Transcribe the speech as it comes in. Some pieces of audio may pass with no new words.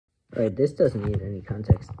Alright, this doesn't need any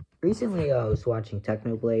context. Recently, I was watching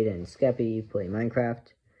Technoblade and Skeppy play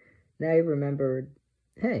Minecraft, and I remembered,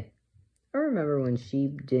 hey, I remember when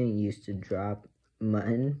sheep didn't used to drop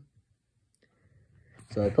mutton.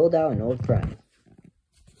 So I pulled out an old friend.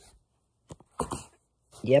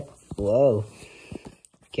 Yep, whoa.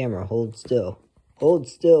 Camera, hold still. Hold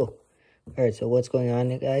still. Alright, so what's going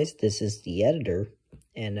on, guys? This is the editor,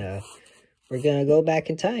 and we're gonna go back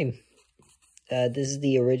in time. This is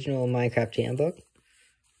the original Minecraft Handbook.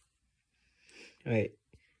 Alright,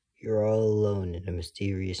 you're all alone in a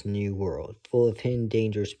mysterious new world, full of hidden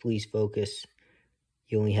dangers. Please focus.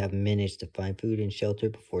 You only have minutes to find food and shelter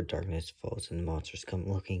before darkness falls and the monsters come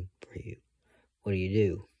looking for you. What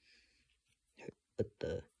do? What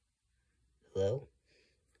the? Hello?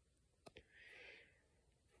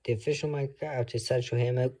 The official Minecraft Essential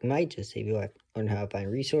Handbook might just save your life. Learn how to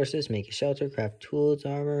find resources, make a shelter, craft tools,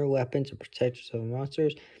 armor, weapons, and protect yourself from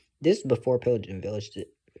monsters. This is before Pillaging Village.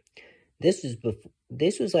 This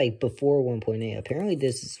was like before 1.8. Apparently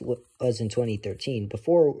this is what was in 2013.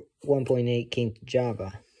 Before 1.8 came to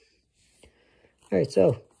Java. Alright,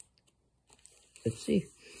 so let's see.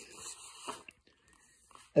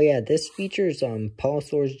 Oh yeah, this features Paul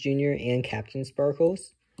Soares Jr. and Captain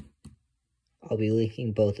Sparkles. I'll be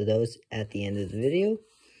linking both of those at the end of the video.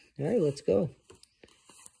 Alright, let's go.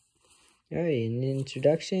 Alright, an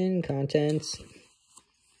introduction, contents.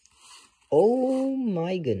 Oh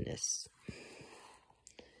my goodness.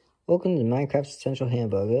 Welcome to Minecraft Essential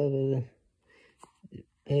Handbook.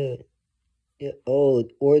 Oh,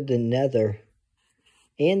 or the Nether.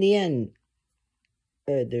 And the end.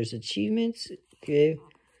 Alright, there's achievements. Okay.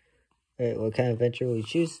 Alright, what kind of adventure will you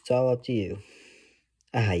choose? It's all up to you.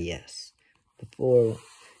 Ah, yes. Before.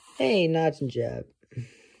 Hey, Notch and Jab.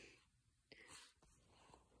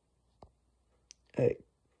 Alright.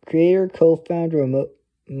 Creator, co-founder,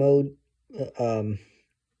 mode,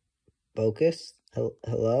 focus.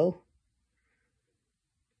 Hello?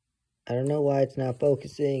 I don't know why it's not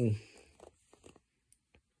focusing.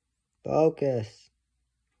 Focus.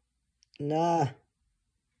 Nah.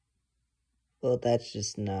 Well, that's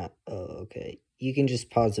just not... Oh, okay. You can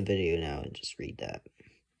just pause the video now and just read that.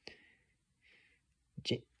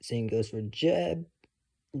 Same goes for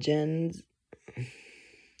Jens.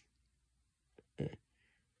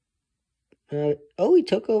 Oh, he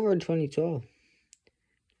took over in 2012.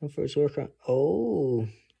 First work on... Oh,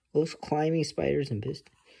 those climbing spiders and pistons.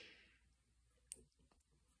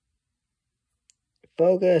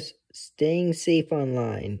 Focus. Staying safe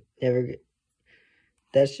online. Never get...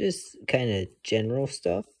 That's just kind of general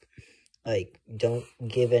stuff. Like, don't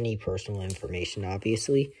give any personal information,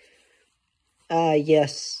 obviously.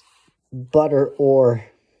 Yes. Butter or...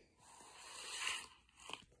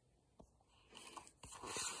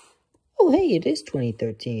 Oh, hey, it is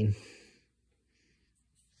 2013.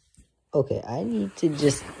 Okay, I need to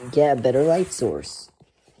just get a better light source.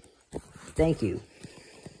 Thank you.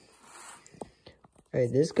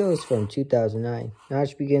 Alright, this goes from 2009.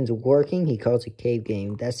 Notch begins working, he calls it cave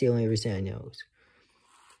game. That's the only reason I know.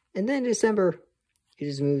 And then December, it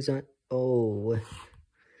just moves on. Oh,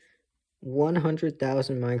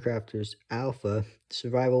 100,000 Minecrafters Alpha.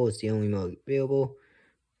 Survival is the only mode available.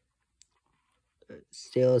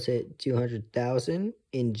 Sales hit 200,000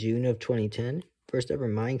 in June of 2010. First ever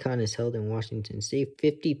Minecon is held in Washington State.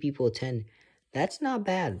 50 people attend. That's not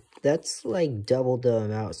bad. That's like double the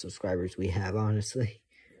amount of subscribers we have, honestly.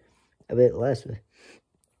 A bit less.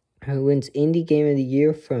 Who wins Indie Game of the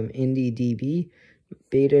Year from IndieDB?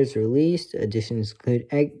 Betas released. Additions include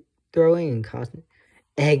egg throwing and constant.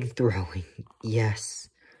 Egg throwing. Yes.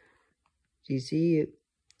 Do you see?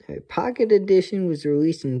 Pocket Edition was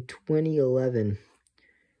released in 2011.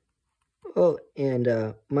 Oh, and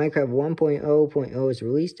Minecraft 1.0.0 is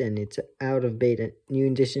released and it's out of beta. New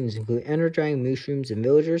additions include energizing, mushrooms, and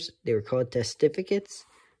villagers. They were called testificates.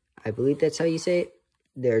 I believe that's how you say it.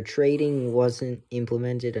 Their trading wasn't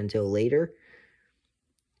implemented until later.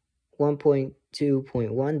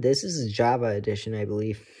 1.2.1. This is a Java edition, I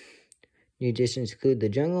believe. New additions include the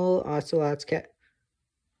jungle, ocelots, cat.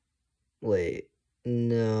 Wait.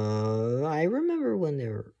 No. I remember when they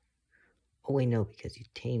were... Oh, wait, no, because you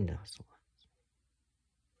tamed ocelots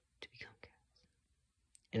to become cats.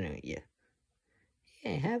 Anyway, yeah.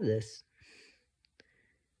 Yeah, I have this.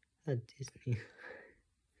 Disney.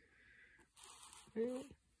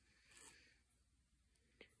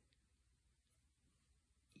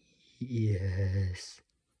 Yes.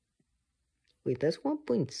 Wait, that's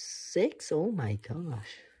 1.6? Oh my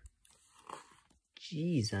gosh.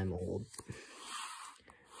 Jeez, I'm old.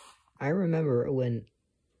 I remember when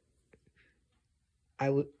I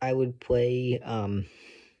would play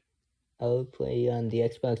I would play on the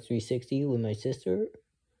Xbox 360 with my sister.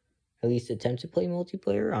 At least attempt to play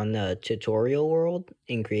multiplayer on the tutorial world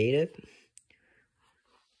in creative.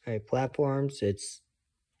 Alright, platforms, it's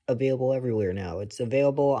available everywhere now. It's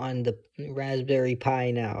available on the Raspberry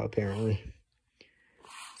Pi now, apparently.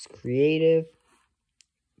 It's creative.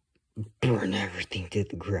 Burn everything to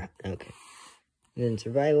the ground. Okay. And then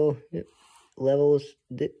survival. Yep. Levels.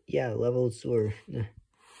 Yeah, levels were...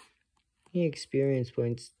 experience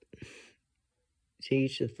points. To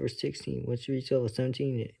each of the first 16. Once you reach level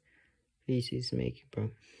 17, PCs make it,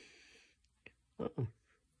 bro. Uh-oh.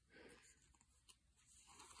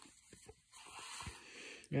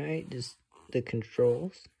 Alright, just the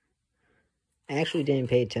controls. I actually didn't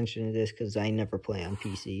pay attention to this because I never play on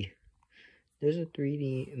PC. There's a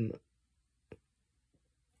 3D...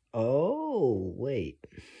 Oh, wait.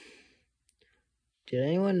 Did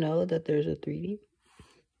anyone know that there's a 3D?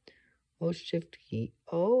 Oh, shift key.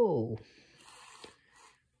 Oh.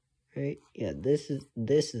 Right, yeah, this is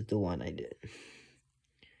the one I did.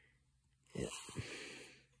 Yeah.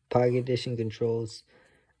 Pocket Edition controls.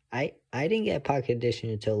 I didn't get Pocket Edition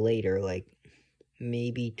until later, like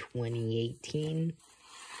maybe 2018.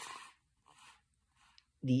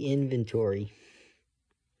 The inventory.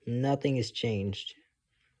 Nothing has changed.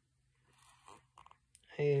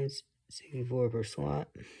 Items 64 per slot.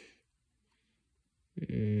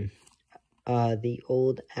 The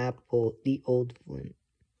old Apple, the old Flint,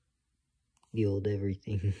 the old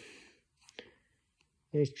everything.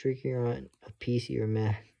 It's trickier on a PC or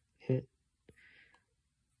Mac.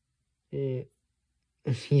 You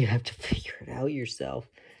have to figure it out yourself.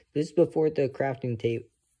 This is before the crafting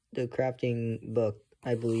tape, the crafting book,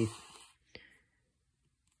 I believe.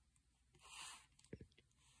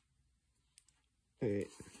 Alright.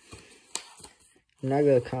 I'm not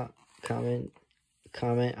gonna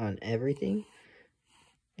comment on everything.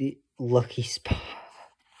 The lucky spot,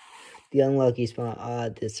 the unlucky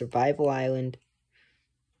spot, the survival island,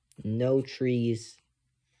 no trees.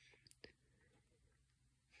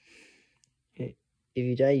 If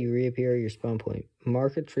you die, you reappear at your spawn point.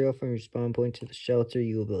 Mark a trail from your spawn point to the shelter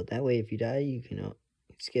you will build. That way, if you die, you can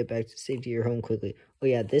just get back to safety of your home quickly. Oh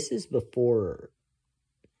yeah, this is before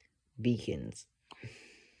beacons.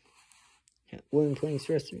 Yeah, wooden planks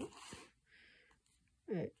rest.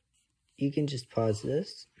 Alright, you can just pause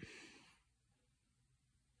this.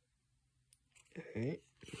 Alright.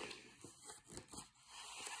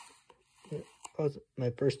 Pause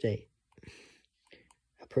my first day.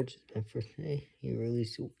 Purchased my first day. You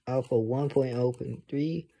released Alpha 1.0.3,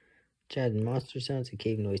 which had monster sounds and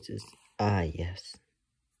cave noises. Ah, yes.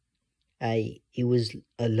 It was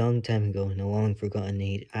a long time ago in a long forgotten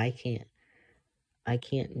age. I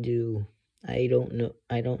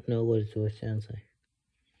don't know what it sounds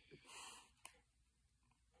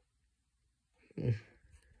like.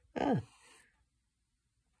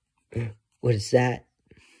 What is that?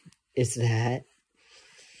 Is that?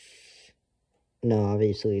 No,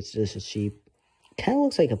 obviously it's just a sheep. Kind of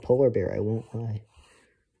looks like a polar bear, I won't lie.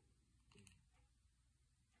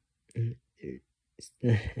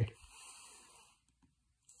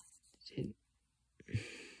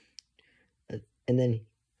 And then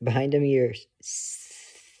behind him here,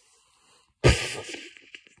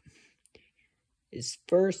 his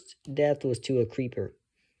first death was to a creeper.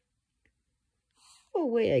 Oh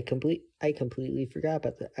wait, I completely forgot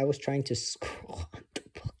about that. I was trying to scroll on the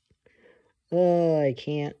book. Oh, I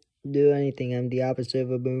can't do anything. I'm the opposite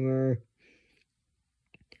of a boomer.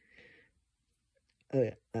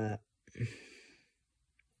 Oh yeah.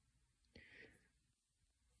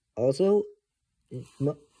 Also,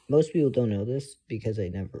 most people don't know this because I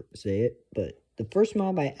never say it, but the first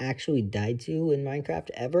mob I actually died to in Minecraft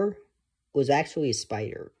ever was actually a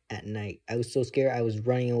spider at night. I was so scared I was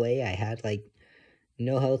running away. I had like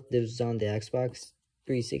no health. This was on the Xbox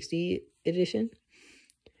 360 edition.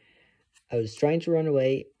 I was trying to run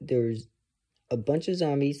away. There's a bunch of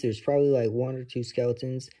zombies. There's probably like 1 or 2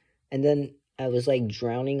 skeletons. And then I was like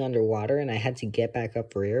drowning underwater and I had to get back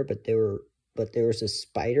up for air, but there was a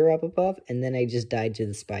spider up above, and then I just died to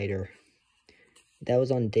the spider. That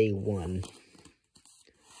was on day 1.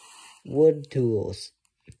 Wood tools.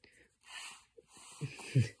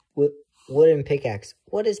 Wooden pickaxe.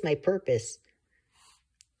 What is my purpose?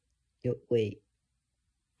 Wait.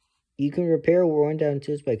 You can repair worn down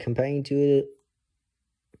tools by combining two.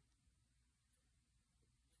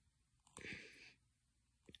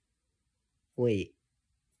 Wait.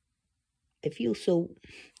 I feel so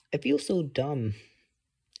dumb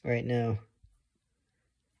right now.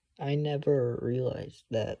 I never realized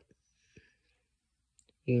that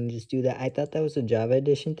you can just do that. I thought that was a Java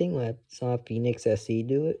edition thing when I saw Phoenix SE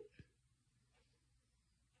do it.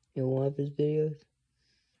 in one of his videos.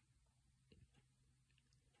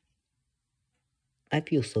 I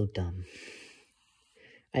feel so dumb.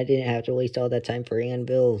 I didn't have to waste all that time for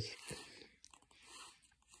anvils.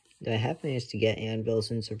 I have managed to get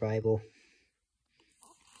anvils in survival.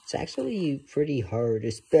 It's actually pretty hard,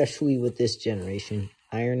 especially with this generation.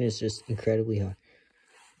 Iron is just incredibly hard.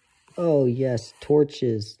 Oh yes,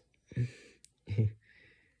 torches.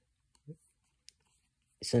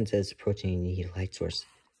 Sunset's approaching, you need a light source.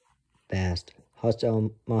 Fast.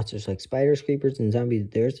 Hostile monsters like spiders, creepers, and zombies.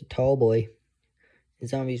 There's a tall boy. And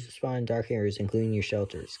zombies spawn in dark areas, including your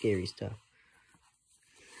shelter. Scary stuff.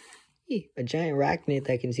 A giant arachnid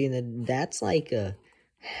that can see that. That's like a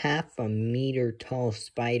half a meter tall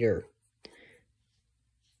spider.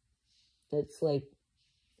 That's like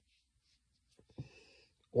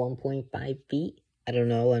 1.5 feet. I don't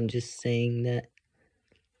know. I'm just saying that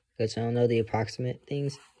because I don't know the approximate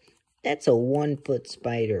things. That's a 1 foot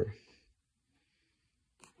spider.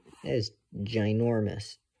 That is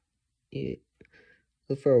ginormous. You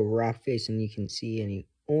look for a rock face and you can see any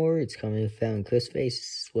ore. It's coming found cliff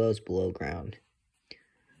face as well as below ground.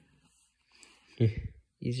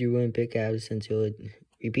 Use your wooden pickaxe until it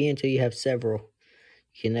repeat until you have several.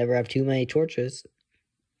 You can never have too many torches.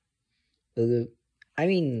 I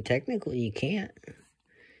mean, technically you can't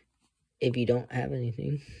if you don't have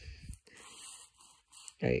anything.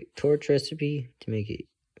 Alright, torch recipe to make it.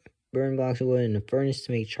 Burn blocks of wood in a furnace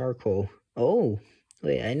to make charcoal. Oh,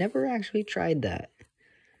 wait, I never actually tried that.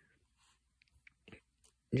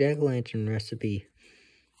 Jack-o'-lantern recipe.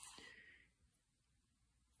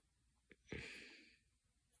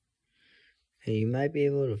 And you might be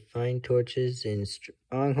able to find torches in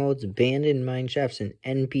strongholds, abandoned mine shafts, and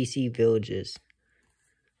NPC villages.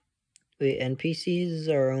 Wait, NPCs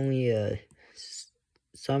are only a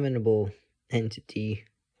summonable entity.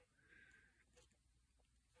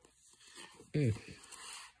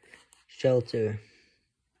 Shelter.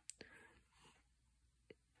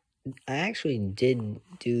 I actually did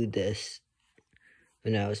do this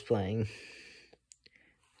when I was playing.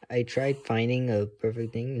 I tried finding a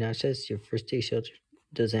perfect thing. Not just your first day shelter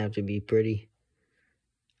doesn't have to be pretty.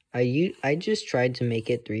 I just tried to make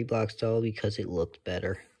it 3 blocks tall because it looked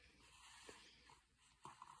better.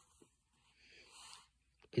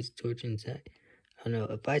 It's torch inside. I don't know.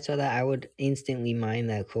 If I saw that, I would instantly mine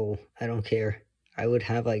that coal. I don't care. I would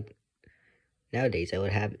have like nowadays. I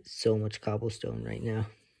would have so much cobblestone right now.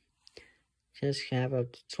 Just have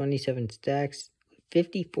up to 27 stacks,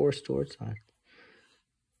 54 storage slots.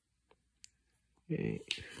 Right.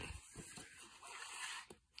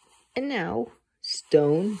 And now,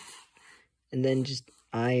 stone, and then just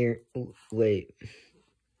iron. Wait,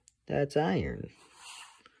 that's iron.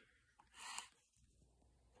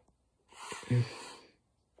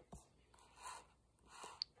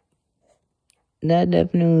 That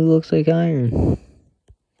definitely looks like iron.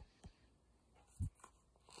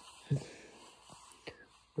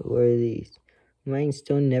 What are these? Mining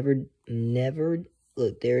stone never,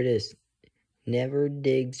 look, there it is. Never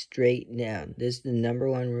dig straight down. This is the #1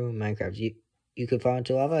 rule in Minecraft. You could fall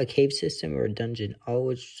into lava, a cave system, or a dungeon, all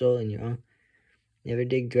which result in your own. Never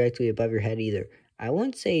dig directly above your head either. I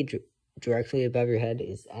wouldn't say directly above your head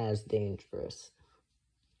is as dangerous.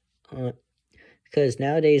 Because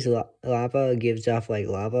nowadays lava gives off like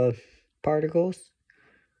lava particles.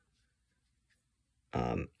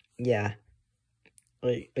 Yeah.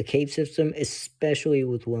 Like a cave system, especially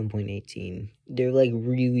with 1.18, they're like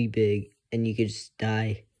really big and you could just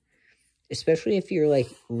die. Especially if you're like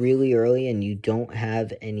really early and you don't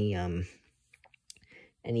have any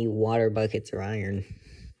water buckets or iron.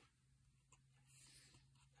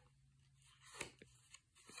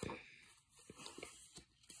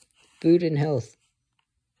 Food and health.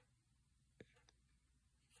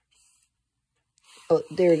 Oh,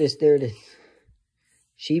 there it is, there it is.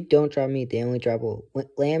 Sheep don't drop meat, they only drop wool.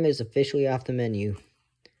 Lamb is officially off the menu.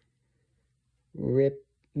 Rip,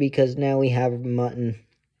 because now we have mutton.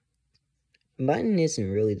 Mutton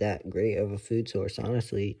isn't really that great of a food source,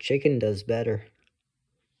 honestly. Chicken does better.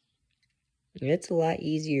 It's a lot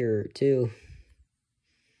easier, too.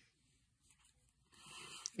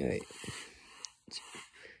 Alright.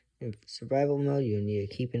 In survival mode, you need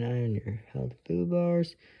to keep an eye on your health food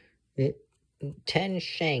bars. 10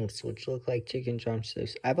 shanks, which look like chicken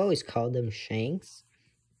drumsticks. I've always called them shanks.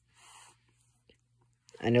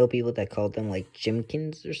 I know people that call them like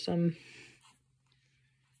jimkins or something.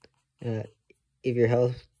 If your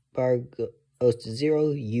health bar goes to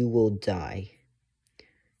 0, you will die.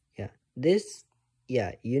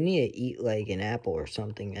 Yeah, you need to eat like an apple or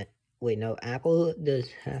something. Wait, no, apple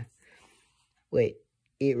does have... Wait,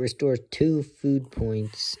 it restores 2 food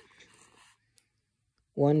points.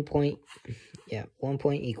 1 point, 1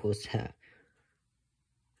 point equals half.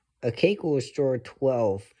 A cake will restore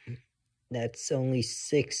 12. That's only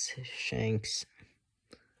 6 shanks.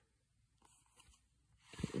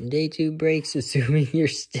 Day 2 breaks, assuming you're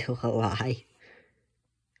still alive.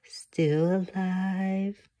 Still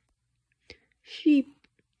alive. Sheep.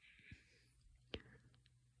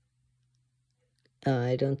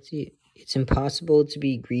 I don't see it. It's impossible to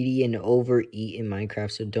be greedy and overeat in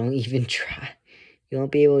Minecraft, so don't even try. You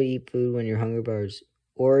won't be able to eat food when your hunger bars,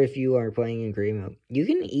 or if you are playing in creative mode. You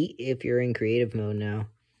can eat if you're in creative mode now.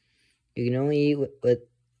 You can only eat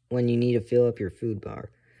when you need to fill up your food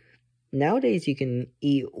bar. Nowadays, you can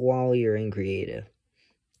eat while you're in creative.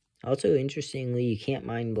 Also, interestingly, you can't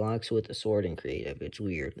mine blocks with a sword in creative. It's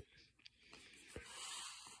weird.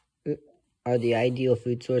 Are the ideal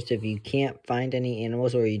food source if you can't find any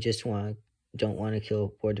animals or you just don't want to kill a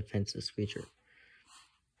poor defenseless creature.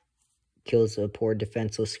 Kills a poor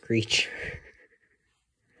defenseless creature.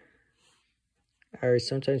 Are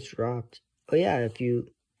sometimes dropped. Oh yeah, if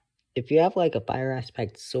you have like a fire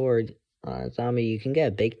aspect sword zombie, you can get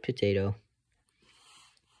a baked potato.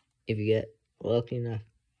 If you get lucky enough.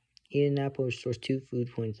 Eat an apple restores 2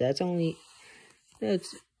 food points. That's 1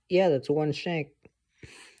 shank.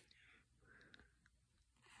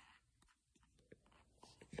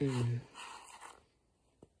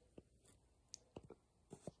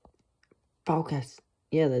 Focus.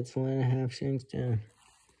 Yeah, that's 1.5 shanks down.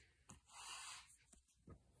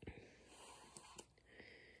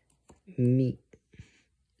 Meat.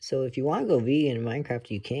 So if you want to go vegan in Minecraft,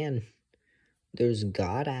 you can. There's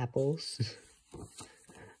god apples.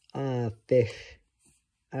 Fish.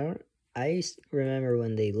 I remember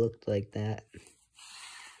when they looked like that.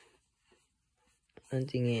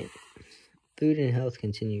 Hunting it. Food and health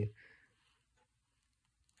continue.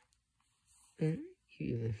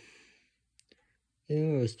 You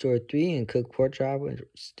restore 3 and cook pork chop and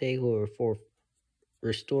steak will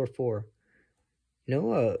restore 4. You know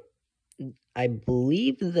what? I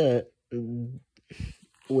believe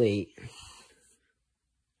wait.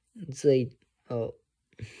 It's like,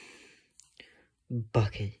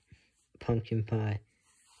 bucket. Pumpkin pie.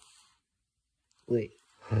 Wait.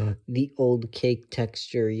 The old cake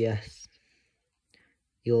texture, yes.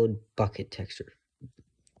 The old bucket texture.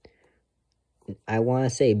 I want to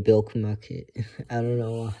say bilk bucket. I don't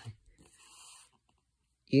know why.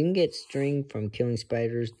 You can get string from killing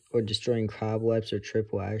spiders or destroying cobwebs or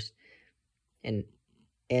tripwires. And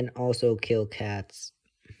also kill cats.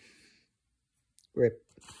 Rip.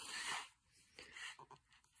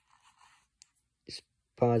 Just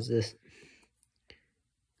pause this.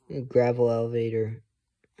 Gravel elevator.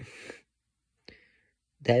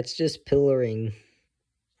 That's just pillaring.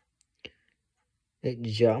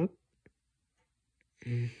 Jump.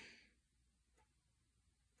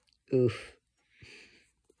 Oof.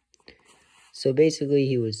 So basically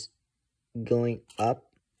he was going up.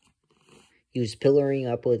 He was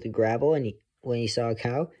pillaring up with the gravel and when he saw a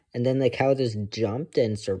cow. And then the cow just jumped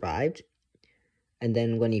and survived. And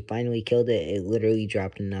then when he finally killed it, it literally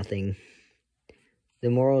dropped nothing. The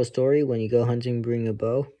moral of the story, when you go hunting, bring a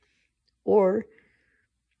bow. Or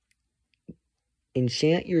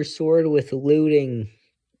enchant your sword with looting.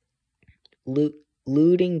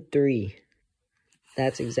 Looting 3.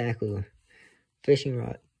 That's exactly what. Fishing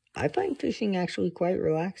rod. I find fishing actually quite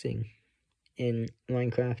relaxing in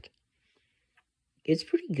Minecraft. It's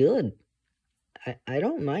pretty good. I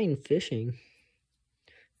don't mind fishing.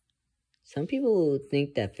 Some people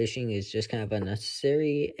think that fishing is just kind of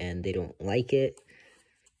unnecessary and they don't like it.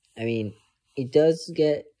 I mean, it does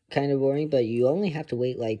get kind of boring, but you only have to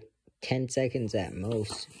wait like 10 seconds at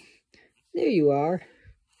most. There you are.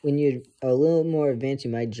 When you're a little more advanced,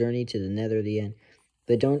 you might journey to the nether of the end.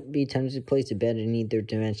 But don't be tempted to place a bed in either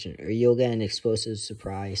dimension, or you'll get an explosive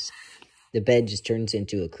surprise. The bed just turns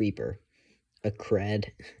into a creeper. A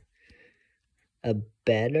cred. A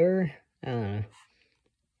bedder? I don't know.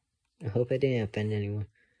 I hope I didn't offend anyone.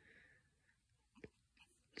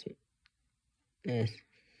 Yes.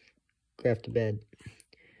 Craft a bed.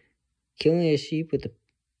 Killing a sheep with a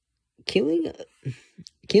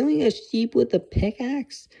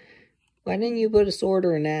pickaxe? Why didn't you put a sword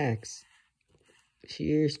or an axe?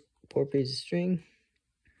 Shears, 4 pieces of string.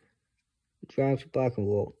 Drops a block of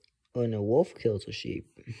wool. Oh no, wolf kills a sheep.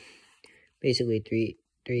 Basically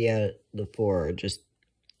 3 out of the 4 are just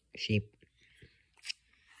sheep.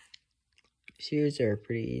 Shears are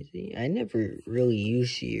pretty easy. I never really use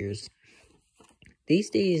shears.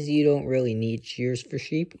 These days you don't really need shears for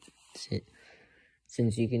sheep,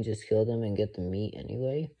 since you can just kill them and get the meat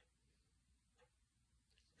anyway.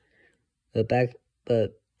 But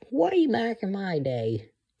way back in my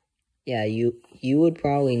day, yeah, you would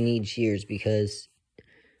probably need shears because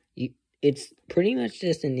it's pretty much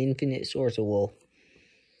just an infinite source of wool.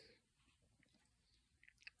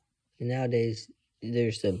 And nowadays,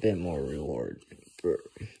 there's a bit more reward for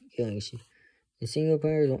killing sheep. In single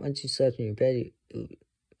player, once you slept in your bed,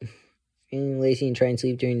 feeling lazy and try and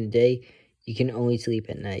sleep during the day, you can only sleep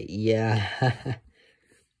at night. Yeah.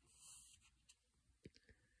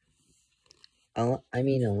 I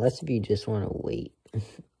mean, unless if you just want to wait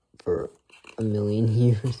for a million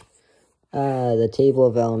years. The table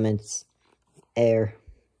of elements, air.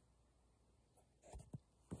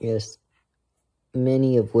 Yes,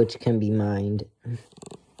 many of which can be mined.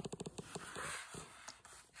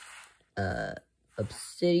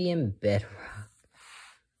 Obsidian bedrock.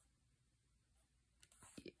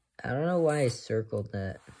 I don't know why I circled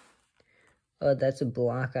that. Oh, that's a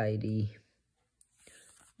block ID.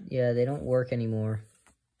 Yeah, they don't work anymore.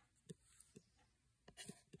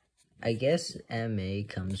 I guess MA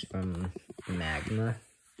comes from magma.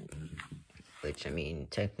 Which, I mean,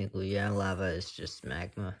 technically, yeah, lava is just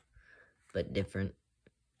magma. But different.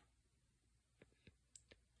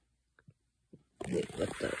 Wait, what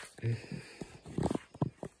the?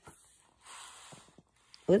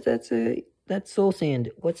 What's that say? That's soul sand.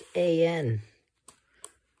 What's AN?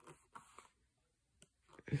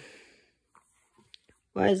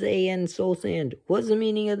 Why is AN soul sand? What's the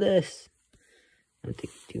meaning of this? I don't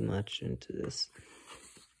think too much into this.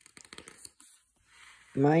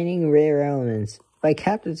 Mining rare elements by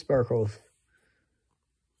Captain Sparkles.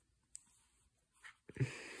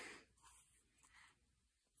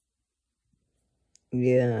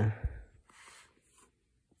 Yeah.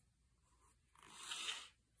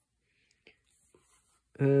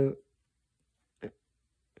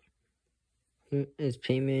 Is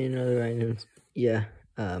payment and other items. Yeah.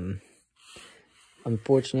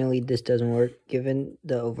 Unfortunately, this doesn't work given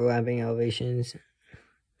the overlapping elevations.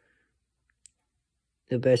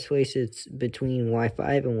 The best place is between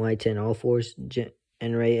Y5 and Y10. All fours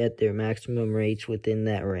generate at their maximum rates within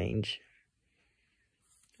that range.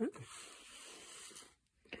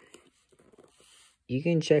 You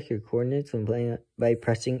can check your coordinates when playing by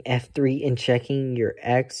pressing F3 and checking your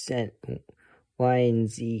X and Y and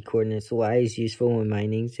Z coordinates. Y is useful when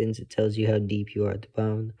mining since it tells you how deep you are at the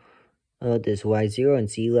bottom. This Y0 and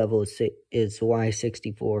Z level is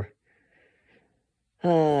Y64.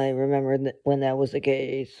 I remember when that was the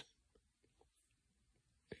case.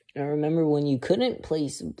 I remember when you couldn't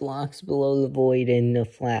place blocks below the void in the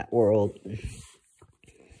flat world.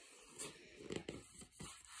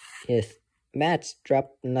 Yes, bats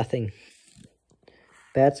drop nothing.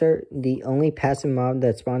 Bats are the only passive mob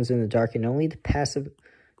that spawns in the dark and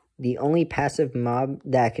the only passive mob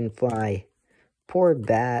that can fly. Poor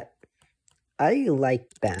bat. I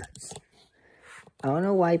like bats. I don't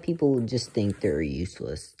know why people just think they're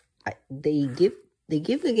useless. They give the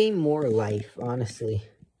game more life, honestly.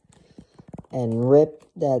 And rip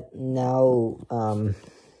that now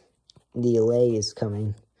the LA is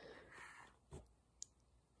coming.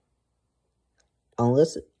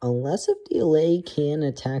 Unless if the LA can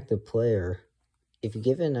attack the player. If you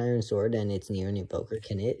give it an iron sword and it's near an evoker,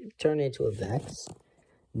 can it turn into a Vex?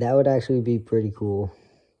 That would actually be pretty cool.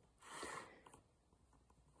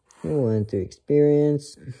 We went through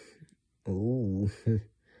experience. Ooh.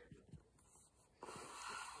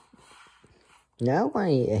 Now I want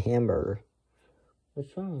to eat a hamburger.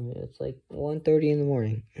 What's wrong? It's like 1:30 in the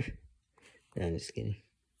morning. No, I'm just kidding.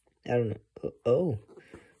 I don't know. Oh.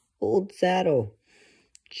 Old saddle.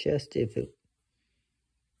 Chest if it...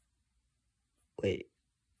 Wait.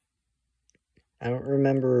 I don't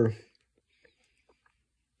remember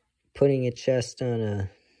putting a chest on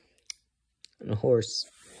a horse.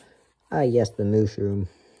 Ah, yes, the mushroom.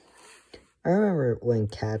 I remember when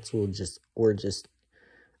cats were just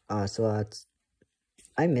ocelots.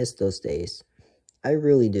 I miss those days. I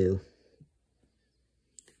really do.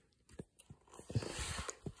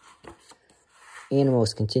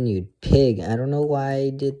 Animals continued. Pig. I don't know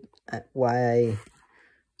why I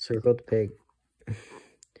circled the pig.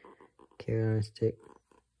 Carrot on a stick.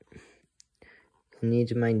 You need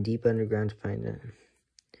to mine deep underground to find it.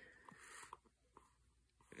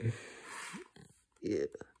 Yeah.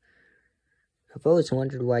 I've always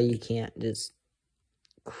wondered why you can't just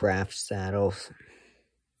craft saddles.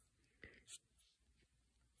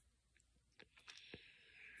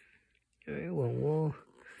 Alright, one wool.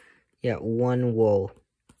 Yeah, one wool.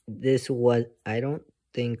 I don't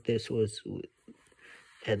think this was...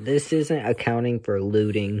 this isn't accounting for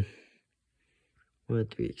looting. 1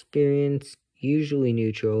 3 experience. Usually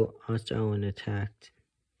neutral. Hostile when attacked.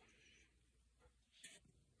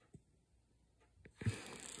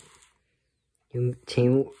 Your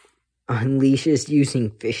team unleashes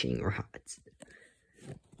using fishing rods.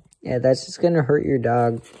 Yeah, that's just gonna hurt your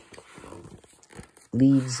dog.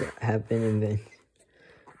 Leaves have been invented.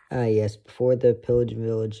 Ah, yes, before the pillage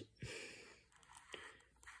village.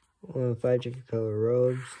 5 different color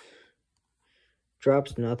robes.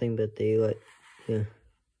 Drops nothing but daylight. Yeah.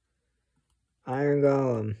 Iron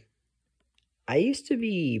Golem. I used to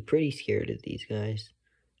be pretty scared of these guys,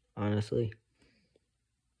 honestly.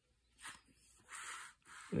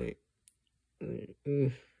 Wait.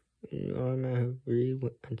 I'm not breed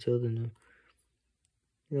until the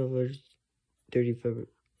no 35.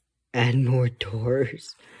 Add more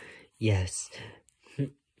doors. Yes.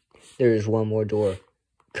 There's one more door.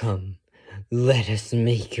 Come, let us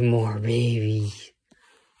make more babies.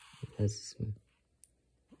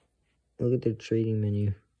 Look at the trading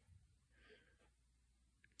menu.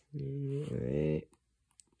 Alright.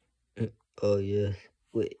 Oh, yeah.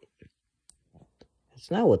 Wait.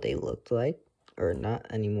 That's not what they looked like. Or not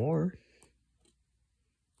anymore.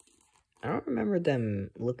 I don't remember them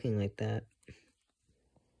looking like that.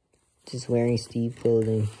 Just wearing Steve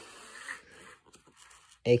clothing.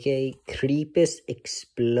 AKA Creepus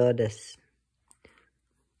Explodus.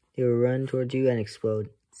 They will run towards you and explode.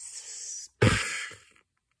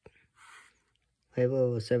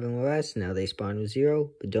 Level 7 or less. Now they spawn with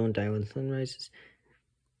 0, but don't die when the sun rises.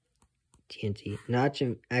 TNT. Notch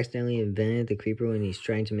accidentally invented the creeper when he's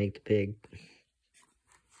trying to make the pig.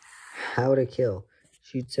 How to kill.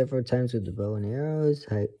 Shoot several times with the bow and arrows.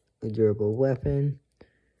 Hide a durable weapon.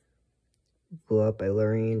 Blow up by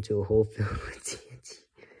luring into a hole filled with TNT.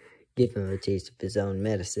 Give him a taste of his own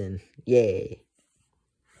medicine. Yay.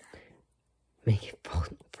 Make it fall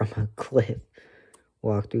from a cliff.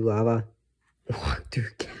 Walk through lava. Walk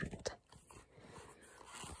through cat.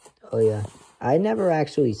 Oh yeah. I never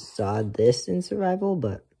actually saw this in survival,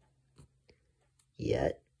 but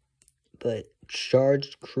yet. But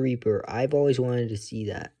charged creeper. I've always wanted to see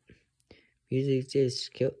that. Music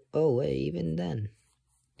just kill. Oh wait, even then.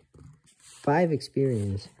 5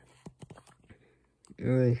 experience.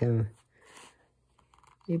 Really kind of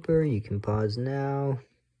deeper. You can pause now.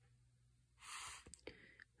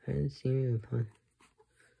 I didn't see any fun.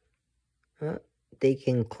 They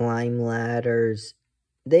can climb ladders.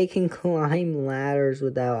 They can climb ladders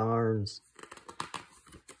without arms.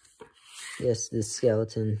 Yes, this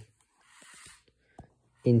skeleton.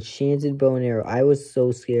 Enchanted bow and arrow. I was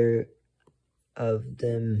so scared of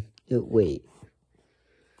them. Wait.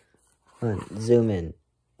 Zoom in.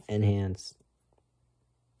 Enhance.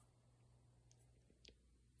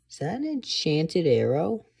 Is that an enchanted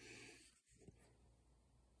arrow?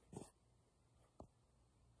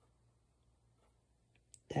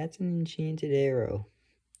 That's an enchanted arrow.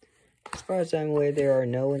 As far as I'm aware, there are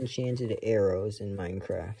no enchanted arrows in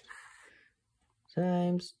Minecraft.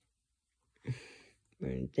 Times.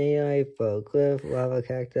 Daylight, fall cliff, lava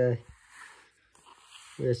cacti.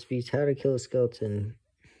 Recipes, how to kill a skeleton.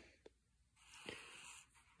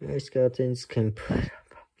 Most skeletons can put up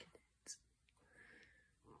pumpkins.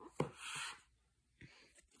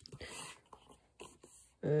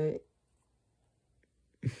 Alright.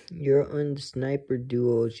 You're on the sniper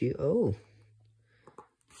duo. Oh.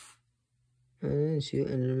 And shoot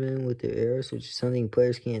Enderman with their arrows, which is something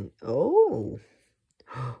players can't. Oh.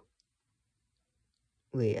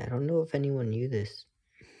 Wait, I don't know if anyone knew this.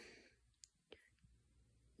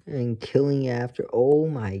 And killing after. Oh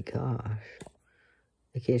my gosh.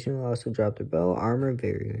 Occasionally will also drop their bow. Armor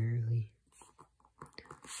very rarely.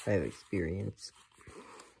 I have experience.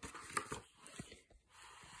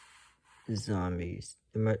 Zombies.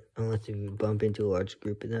 Unless you bump into a large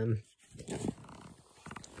group of them.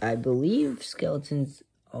 I believe skeletons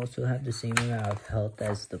also have the same amount of health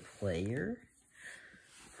as the player.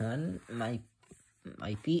 My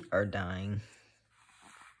feet are dying.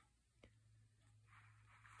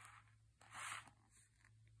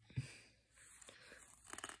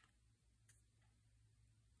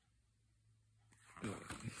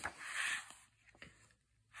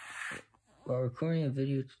 While recording a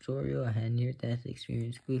video tutorial, I had near-death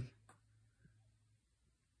experience.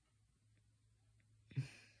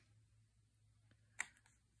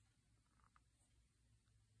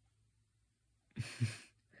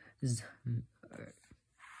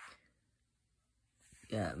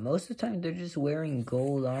 Yeah, most of the time they're just wearing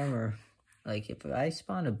gold armor. Like, if I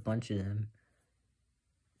spawn a bunch of them,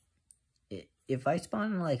 if I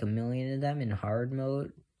spawn like 1,000,000 of them in hard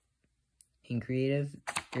mode, in creative,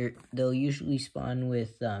 they'll usually spawn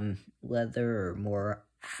with leather or more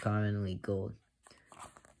commonly gold.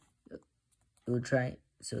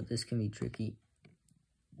 So this can be tricky.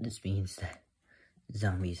 This means that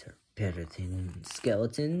zombies are better than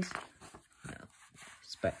skeletons. No.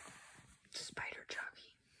 Spider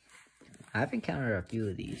jockey. I've encountered a few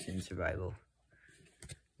of these in survival.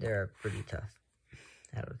 They're pretty tough.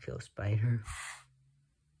 How to kill spider.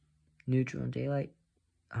 Neutral and daylight.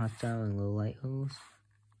 Hostile and low light holes.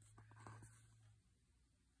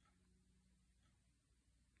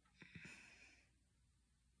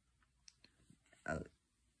 Oh.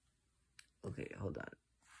 Okay, hold on.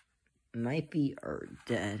 My feet are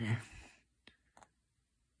dead.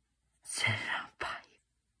 Set it on fire.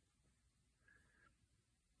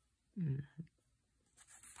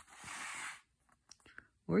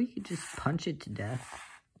 Or you could just punch it to death.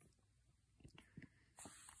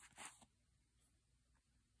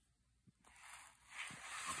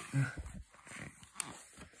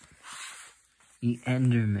 The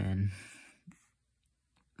Enderman.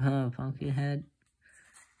 Oh, Pumpkinhead.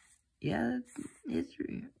 Yeah, it's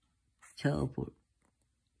real. Teleport.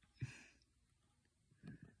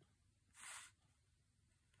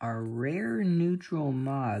 Are rare neutral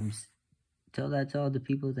mobs. Tell that to all the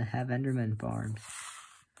people that have Enderman farms.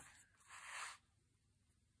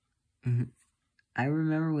 I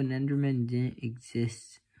remember when Enderman didn't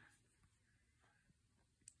exist.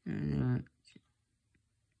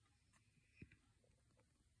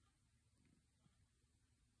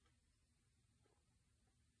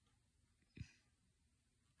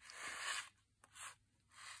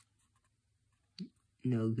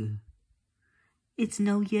 No good. It's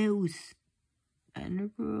no use. Ender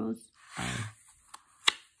pearls. Oh.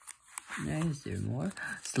 Is there more?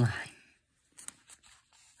 Slime.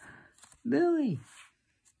 Billy.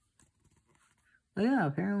 Oh yeah,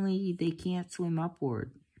 apparently they can't swim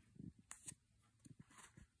upward.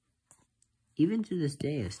 Even to this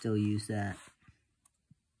day, I still use that.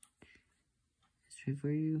 Straight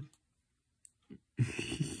for you.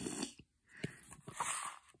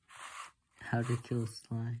 How to kill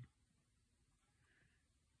slime.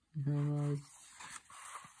 Almost.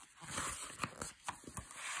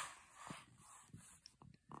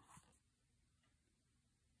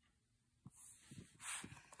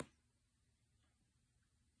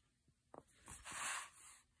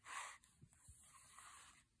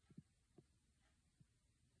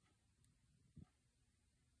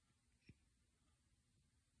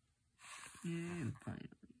 And finally.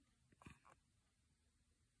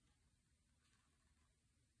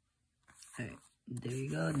 Alright, there you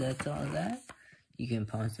go. That's all that. You can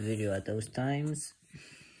pause the video at those times.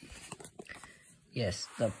 Yes,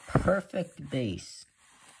 the perfect base.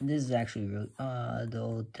 This is actually really, the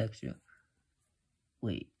old texture.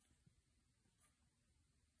 Wait.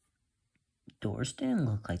 Doors didn't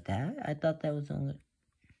look like that. I thought that was only...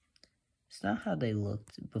 It's not how they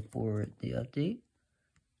looked before the update.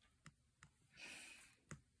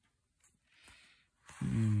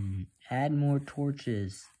 Add more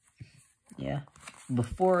torches. Yeah.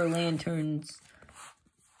 Before lanterns,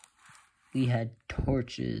 we had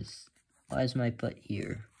torches. Why is my foot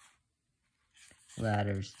here?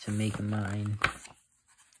 Ladders to make a mine.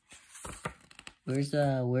 Where's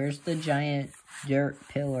the giant dirt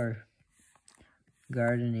pillar?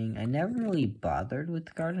 Gardening. I never really bothered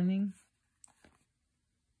with gardening.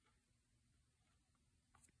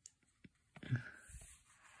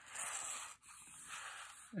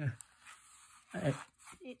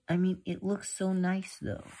 I mean, it looks so nice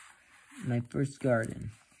though. My first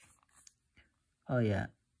garden. Oh yeah.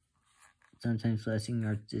 Sometimes blessings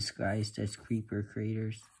are disguised as creeper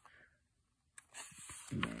craters.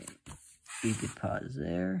 Right. You could pause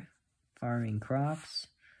there. Farming crops.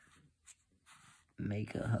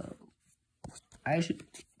 Make a hoe. I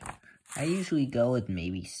usually go with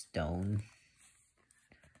maybe stone.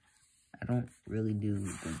 I don't really do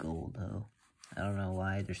the gold hoe. I don't know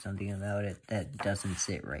why. There's something about it that doesn't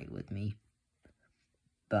sit right with me.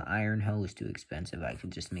 But iron hoe is too expensive. I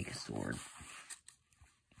could just make a sword.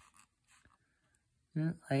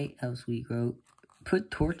 Lighthouse we grow. Put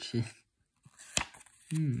torches.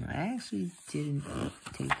 I actually didn't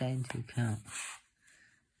take that into account.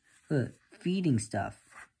 But feeding stuff.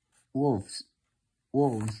 Wolves.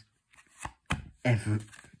 I'll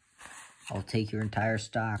take your entire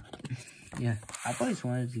stock. Yeah, I've always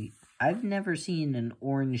wanted to. I've never seen an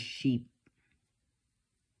orange sheep.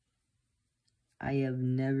 I have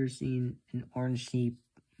never seen an orange sheep.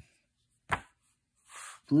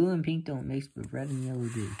 Blue and pink don't mix, but red and yellow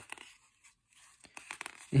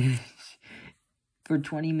do. For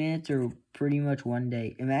 20 minutes or pretty much one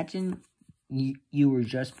day. Imagine you were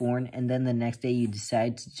just born and then the next day you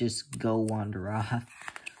decide to just go wander off.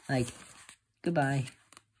 Like, goodbye.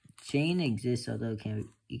 Chain exists, although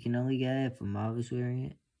you can only get it if a mob is wearing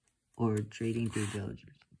it or trading through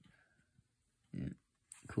villagers. Yeah.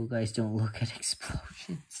 Cool guys don't look at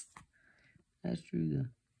explosions. That's true though.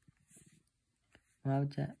 Why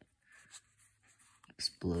would that?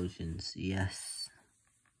 Explosions, yes.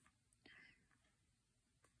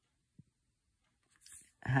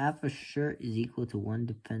 Half a shirt is equal to 1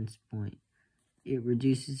 defense point. It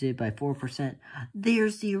reduces it by 4%.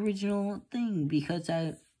 There's the original thing, because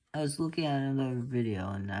I was looking at another video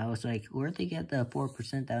and I was like, where'd they get the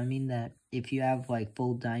 4%? That would mean that if you have like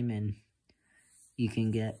full diamond, you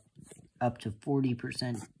can get up to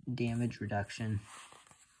 40% damage reduction.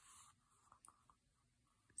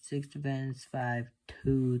 6 defense, 5,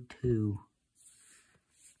 2, 2.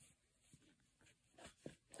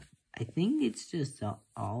 I think it's just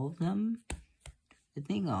all of them. I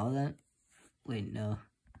think all of them. Wait, no.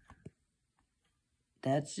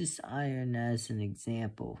 That's just iron as an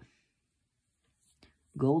example.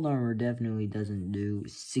 Gold armor definitely doesn't do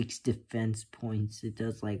 6 defense points. It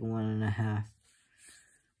does like 1.5.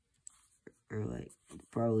 Or like,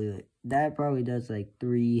 probably like, that probably does like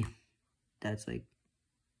 3. That's like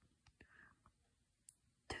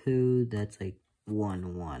 2. That's like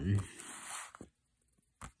 1.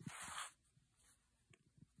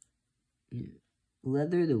 Yeah.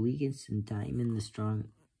 Leather the weakest and diamond the strong.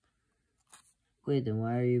 Wait, then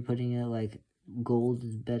why are you putting it like gold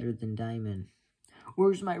is better than diamond?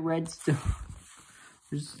 Where's my redstone?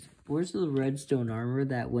 Where's the redstone armor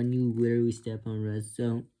that when you literally step on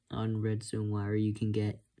redstone wire you can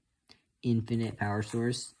get infinite power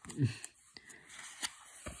source?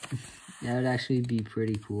 That would actually be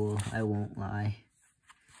pretty cool, I won't lie.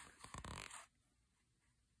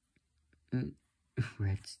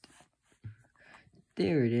 Redstone.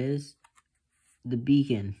 There it is. The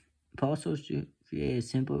beacon. Also create a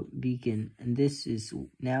simple beacon, and this is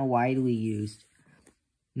now widely used.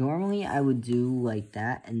 Normally, I would do like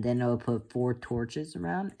that, and then I would put 4 torches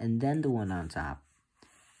around, and then the one on top.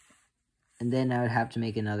 And then I would have to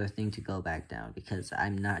make another thing to go back down, because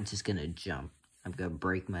I'm not just gonna jump. I'm gonna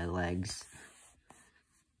break my legs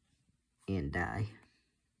and die.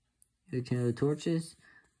 Here can the torches.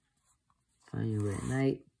 Find your way at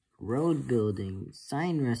night. Road building.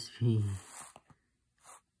 Sign recipe.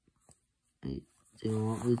 So you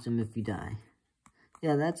won't lose them if you die.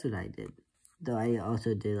 Yeah, that's what I did. Though I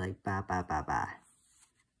also did like ba ba ba ba.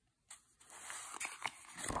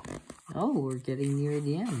 Oh, we're getting near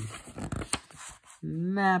the end.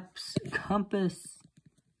 Maps, compass,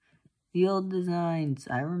 the old designs.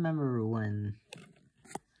 I remember when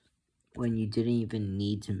you didn't even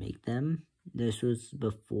need to make them. This was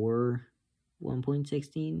before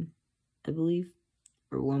 1.16, I believe,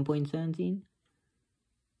 or 1.17.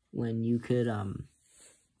 When you could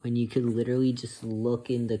literally just look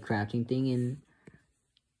in the crafting thing.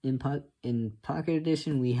 In Pocket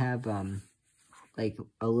Edition we have like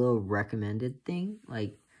a little recommended thing,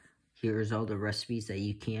 like here's all the recipes that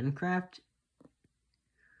you can craft,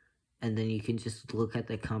 and then you can just look at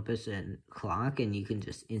the compass and clock and you can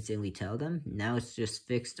just instantly tell them. Now it's just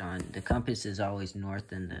fixed on the compass is always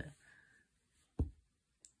north and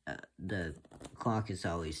the clock is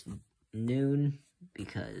always noon,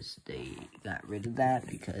 because they got rid of that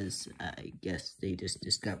because I guess they just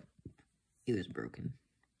discovered it was broken.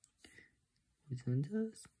 Which one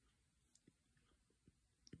does?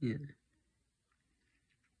 Yeah.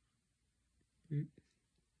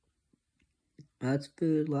 Lots of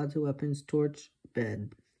food, lots of weapons, torch,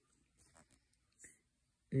 bed.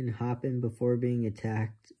 And hop in before being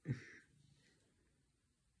attacked.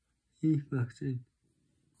 He boxing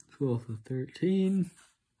 12 of 13.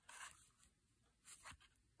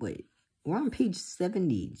 Wait, we're on page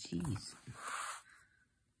 70. Jeez.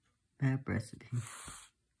 Map recipe.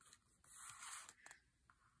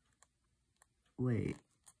 Wait,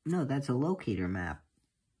 no, that's a locator map.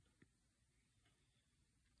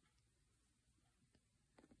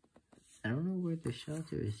 I don't know where the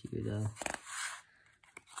shelter is here, though.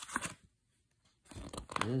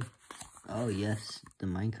 Ugh. Oh, yes, the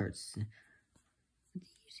minecarts. Are they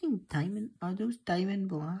using diamond? Are those diamond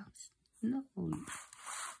blocks? No.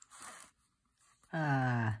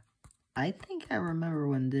 I think I remember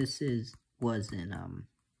when this was in,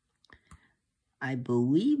 I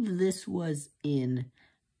believe this was in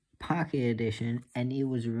Pocket Edition, and it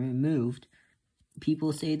was removed.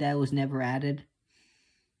 People say that was never added.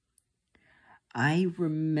 I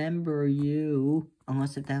remember you,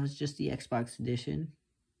 unless if that was just the Xbox Edition.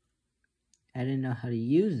 I didn't know how to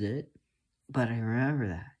use it, but I remember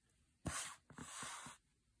that.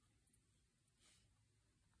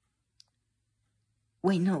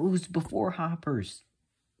 Wait, no, it was before hoppers.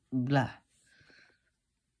 Blah.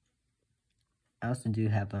 I also do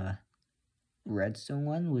have a redstone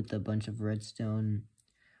one with a bunch of redstone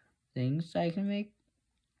things I can make.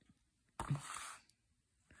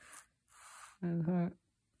 You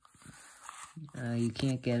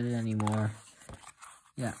can't get it anymore.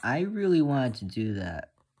 Yeah, I really wanted to do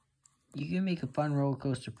that. You can make a fun roller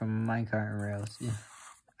coaster from a minecart and rails. Yeah,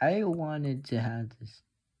 I wanted to have this.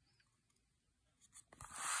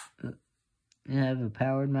 I have a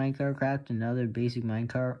powered minecart craft, another basic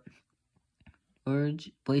minecart. Or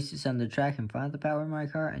place this on the track in front of the powered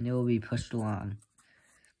minecart, and it will be pushed along.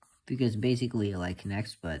 Because basically it like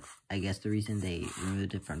connects, but I guess the reason they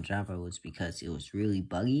removed it from Java was because it was really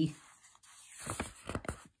buggy.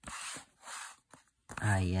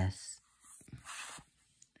 Ah, yes.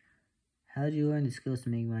 How did you learn the skills to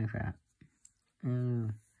make Minecraft?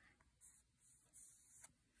 Now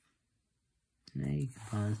you can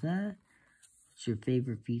pause that. What's your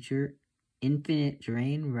favorite feature? Infinite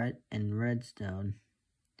terrain, and redstone.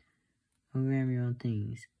 Program your own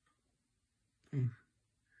things.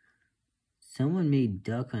 Someone made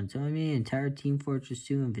Duck Hunt. Someone made an entire Team Fortress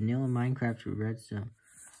 2 and vanilla Minecraft with redstone.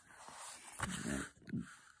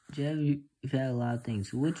 Jeff, you've had a lot of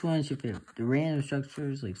things. Which one is your favorite? The random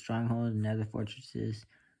structures like strongholds and nether fortresses.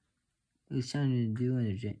 It was something to do, and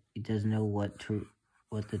it doesn't know what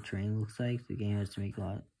the terrain looks like. The game has to make a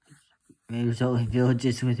lot. Maybe it's only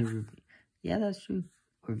villages with a roof. Yeah, that's true.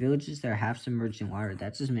 Or villages that are half submerged in water.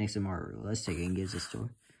 That just makes it more realistic and gives a story.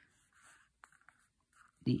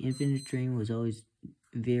 The infinite terrain was always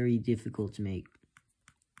very difficult to make.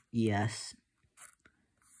 Yes.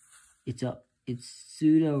 It's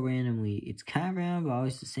pseudo-randomly. It's kind of random, but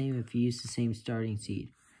always the same if you use the same starting seed.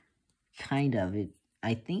 Kind of.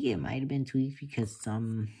 I think it might have been tweaked because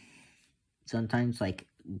sometimes like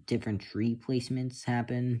different tree placements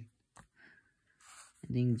happen.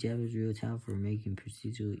 I think Java's real talent for making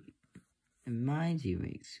procedurally. And my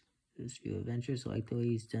teammates. This real adventures like the way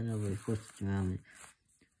he's done over the course of development.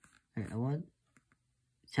 Alright, I want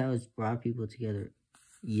how it's brought people together.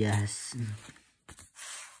 Yes.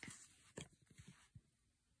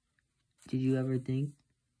 Did you ever think?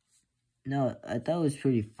 No, I thought it was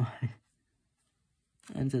pretty fun.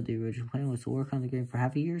 And so the original plan was to work on the game for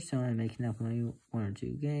half a year, so I'm making enough money, 1 or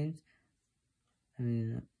 2 games. I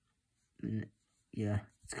mean, yeah,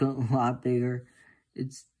 it's gotten a lot bigger.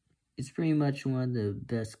 It's pretty much one of the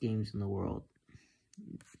best games in the world.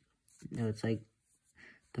 No, it's like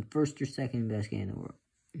the first or second best game in the world.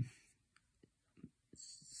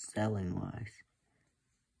 Selling wise.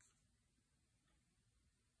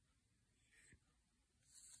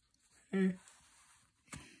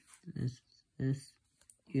 This.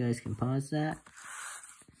 You guys can pause that.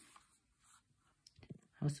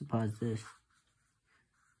 How to pause this?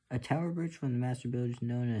 A tower bridge from the master builders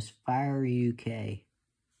known as Fire UK.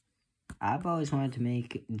 I've always wanted to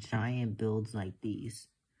make giant builds like these.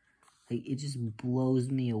 Like, it just blows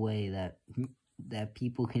me away that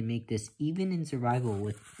people can make this even in survival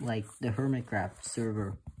with like the Hermitcraft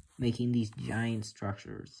server making these giant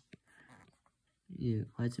structures. Yeah,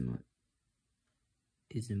 what's it more?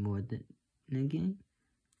 Is it more than again?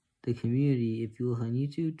 The community, if you look on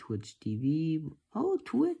YouTube, Twitch TV. Oh,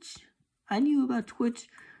 Twitch. I knew about Twitch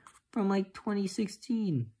from like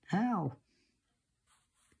 2016. How?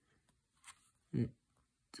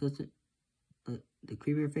 So it's the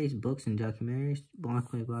Creeper Face books and documentaries,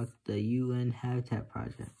 block by block, the UN Habitat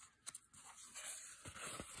Project.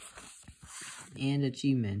 And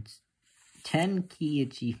achievements. 10 key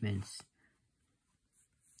achievements.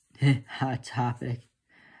 Hot topic.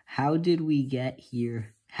 How did we get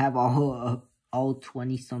here? Have all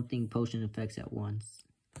 20-something potion effects at once.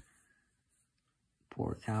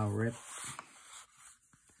 Poor cow rip.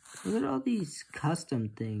 Look at all these custom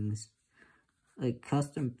things. Like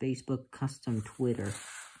custom Facebook, custom Twitter.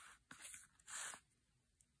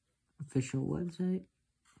 Official website.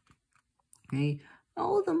 Hey,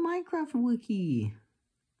 oh, the Minecraft wiki.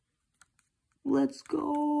 Let's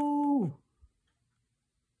go.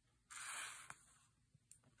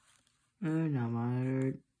 Not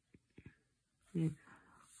monitored.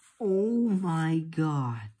 Oh my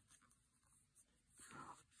god.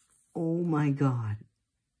 Oh my god.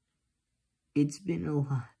 It's been a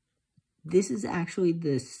lot. This is actually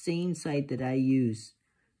the same site that I use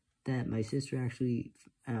that my sister actually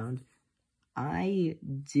found. I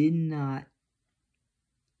did not.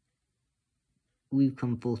 We've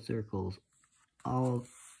come full circle. All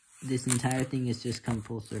this entire thing has just come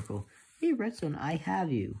full circle. Hey, Redstone, I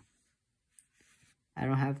have you. I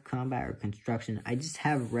don't have combat or construction. I just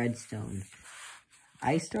have redstone.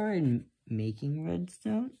 I started making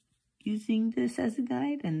redstone using this as a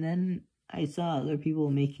guide, and then I saw other people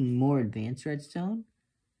making more advanced redstone.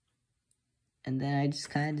 And then I just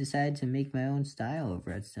kind of decided to make my own style of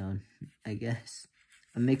redstone, I guess.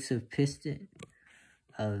 A mix of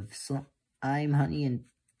slime, honey, and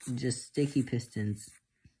just sticky pistons.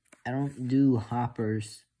 I don't do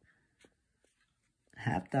hoppers. I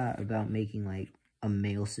have thought about making like a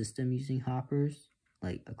mail system using hoppers,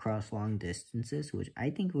 like across long distances, which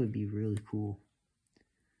I think would be really cool.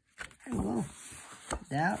 And well,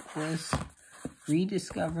 that was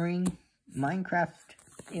rediscovering Minecraft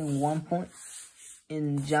in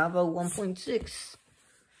Java 1.6.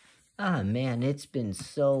 Ah man, it's been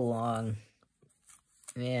so long.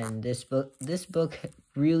 Man, this book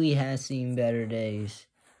really has seen better days.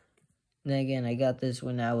 And again, I got this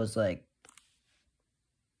when I was like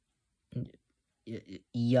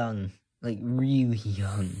young, like really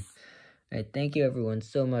young. Alright, thank you everyone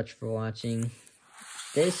so much for watching.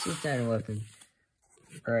 This is Dino-Weapon,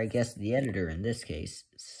 or I guess the editor in this case,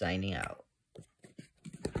 signing out.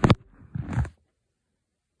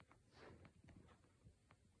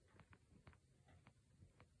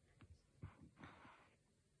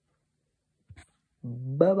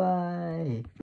 Bye-bye.